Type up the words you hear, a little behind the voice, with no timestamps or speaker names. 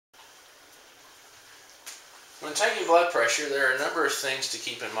When taking blood pressure, there are a number of things to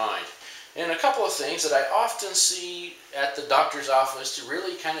keep in mind. And a couple of things that I often see at the doctor's office to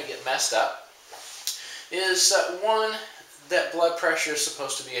really kind of get messed up is one, that blood pressure is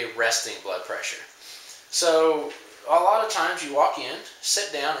supposed to be a resting blood pressure. So a lot of times you walk in,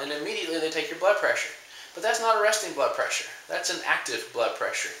 sit down, and immediately they take your blood pressure. But that's not a resting blood pressure. That's an active blood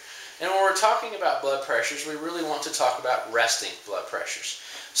pressure. And when we're talking about blood pressures, we really want to talk about resting blood pressures.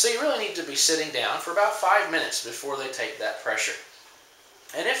 So you really need to be sitting down for about 5 minutes before they take that pressure.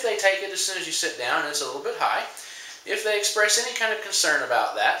 And if they take it as soon as you sit down and it's a little bit high, if they express any kind of concern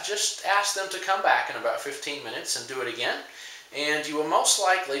about that, just ask them to come back in about 15 minutes and do it again, and you will most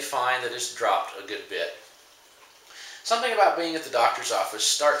likely find that it's dropped a good bit. Something about being at the doctor's office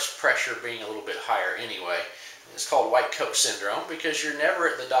starts pressure being a little bit higher anyway. It's called white coat syndrome, because you're never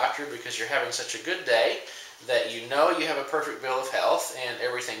at the doctor because you're having such a good day that you know you have a perfect bill of health and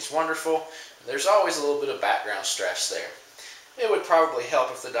everything's wonderful. There's always a little bit of background stress there. It would probably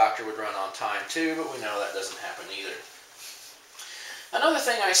help if the doctor would run on time too, but we know that doesn't happen either. Another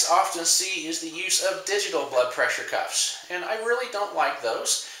thing I often see is the use of digital blood pressure cuffs, and I really don't like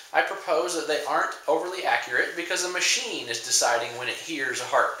those. I propose that they aren't overly accurate because the machine is deciding when it hears a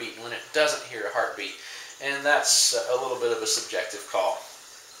heartbeat and when it doesn't hear a heartbeat, and that's a little bit of a subjective call.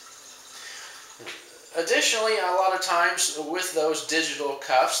 Additionally, a lot of times with those digital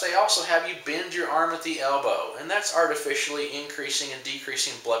cuffs, they also have you bend your arm at the elbow, and that's artificially increasing and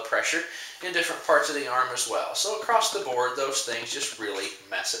decreasing blood pressure in different parts of the arm as well. So across the board, those things just really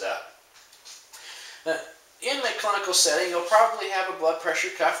mess it up. Now, in a clinical setting, you'll probably have a blood pressure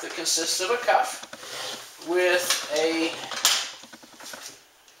cuff that consists of a cuff with a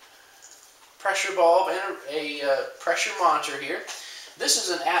pressure bulb and a pressure monitor here. This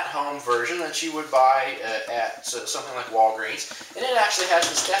is an at-home version that you would buy at something like Walgreens, and it actually has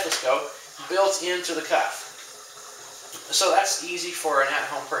the stethoscope built into the cuff. So that's easy for an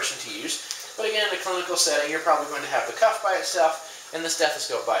at-home person to use. But again, in a clinical setting, you're probably going to have the cuff by itself and the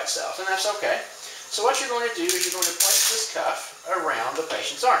stethoscope by itself, and that's okay. So what you're going to do is you're going to place this cuff around the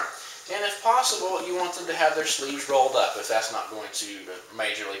patient's arm. And if possible, you want them to have their sleeves rolled up if that's not going to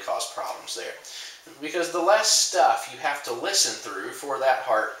majorly cause problems there. Because the less stuff you have to listen through for that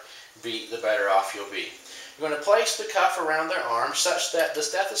heartbeat, the better off you'll be. You're going to place the cuff around their arm such that the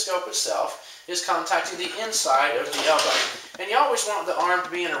stethoscope itself is contacting the inside of the elbow. And you always want the arm to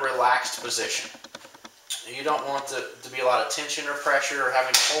be in a relaxed position. You don't want to be a lot of tension or pressure or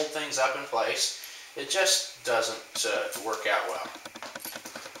having to hold things up in place. It just doesn't work out well.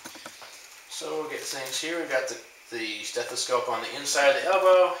 So we'll get things here. We've got the stethoscope on the inside of the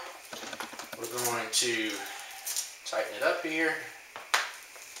elbow. We're going to tighten it up here.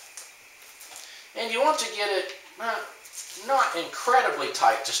 And you want to get it not incredibly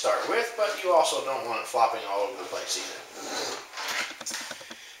tight to start with, but you also don't want it flopping all over the place either.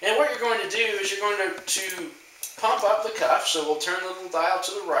 And what you're going to do is you're going to pump up the cuff, so we'll turn the little dial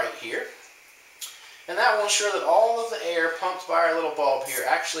to the right here. And that will ensure that all of the air pumped by our little bulb here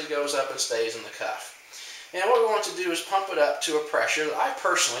actually goes up and stays in the cuff. And what we want to do is pump it up to a pressure that I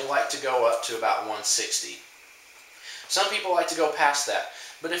personally like to go up to about 160. Some people like to go past that.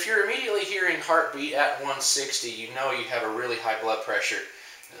 But if you're immediately hearing heartbeat at 160, you know you have a really high blood pressure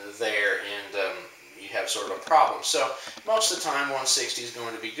there, and you have sort of a problem. So most of the time 160 is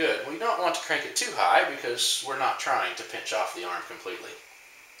going to be good. We don't want to crank it too high because we're not trying to pinch off the arm completely.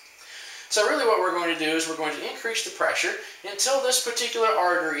 So really what we're going to do is we're going to increase the pressure until this particular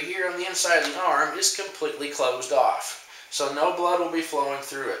artery here on the inside of the arm is completely closed off. So no blood will be flowing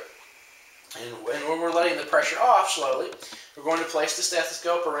through it. And when we're letting the pressure off slowly, we're going to place the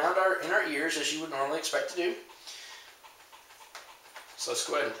stethoscope around in our ears as you would normally expect to do. So let's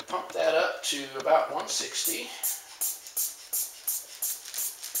go ahead and pump that up to about 160.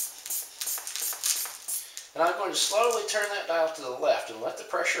 And I'm going to slowly turn that dial to the left and let the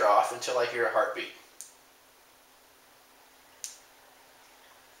pressure off until I hear a heartbeat.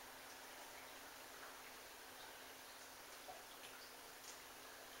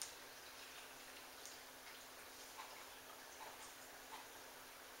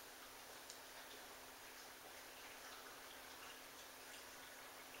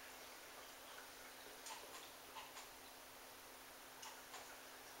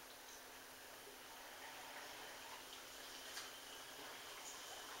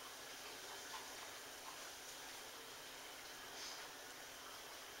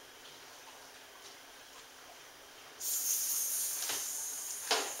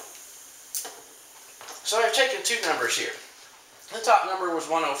 So I've taken two numbers here. The top number was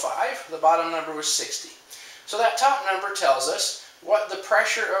 105, the bottom number was 60. So that top number tells us what the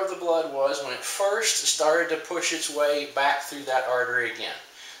pressure of the blood was when it first started to push its way back through that artery again.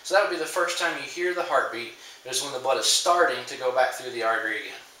 So that would be the first time you hear the heartbeat, is when the blood is starting to go back through the artery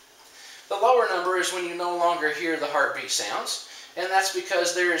again. The lower number is when you no longer hear the heartbeat sounds, and that's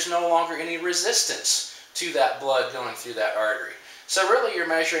because there is no longer any resistance to that blood going through that artery. So really you're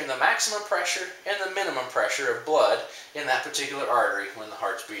measuring the maximum pressure and the minimum pressure of blood in that particular artery when the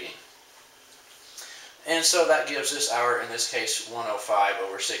heart's beating. And so that gives us our, in this case,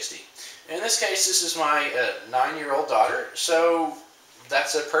 105/60. In this case, this is my 9-year-old daughter, so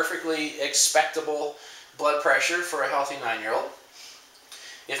that's a perfectly expectable blood pressure for a healthy 9-year-old.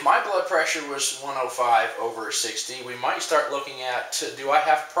 If my blood pressure was 105/60, we might start looking at, do I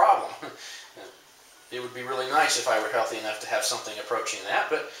have a problem? It would be really nice if I were healthy enough to have something approaching that,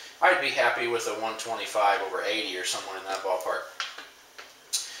 but I'd be happy with a 125/80 or somewhere in that ballpark.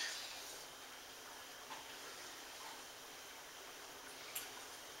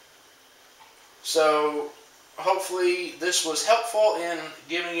 So hopefully this was helpful in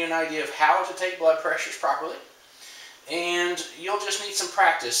giving you an idea of how to take blood pressures properly. And you'll just need some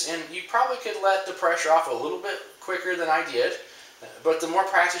practice. And you probably could let the pressure off a little bit quicker than I did. But the more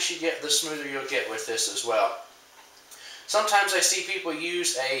practice you get, the smoother you'll get with this as well. Sometimes I see people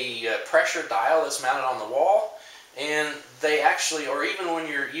use a pressure dial that's mounted on the wall. And they actually, or even when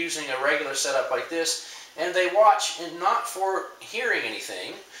you're using a regular setup like this, and they watch, and not for hearing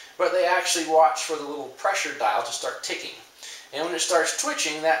anything, but they actually watch for the little pressure dial to start ticking. And when it starts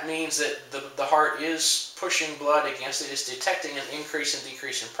twitching, that means that the heart is pushing blood against it. It's detecting an increase and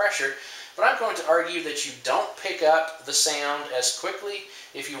decrease in pressure. But I'm going to argue that you don't pick up the sound as quickly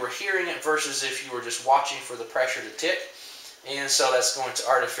if you were hearing it versus if you were just watching for the pressure to tick. And so that's going to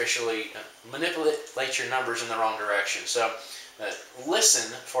artificially manipulate your numbers in the wrong direction. So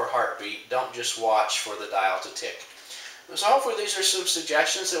listen for heartbeat. Don't just watch for the dial to tick. So hopefully these are some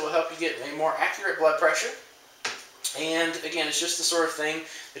suggestions that will help you get a more accurate blood pressure. And again, it's just the sort of thing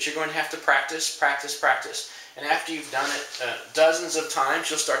that you're going to have to practice, practice, practice. And after you've done it dozens of times,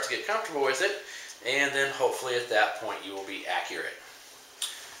 you'll start to get comfortable with it. And then hopefully at that point you will be accurate.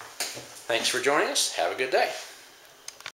 Thanks for joining us. Have a good day.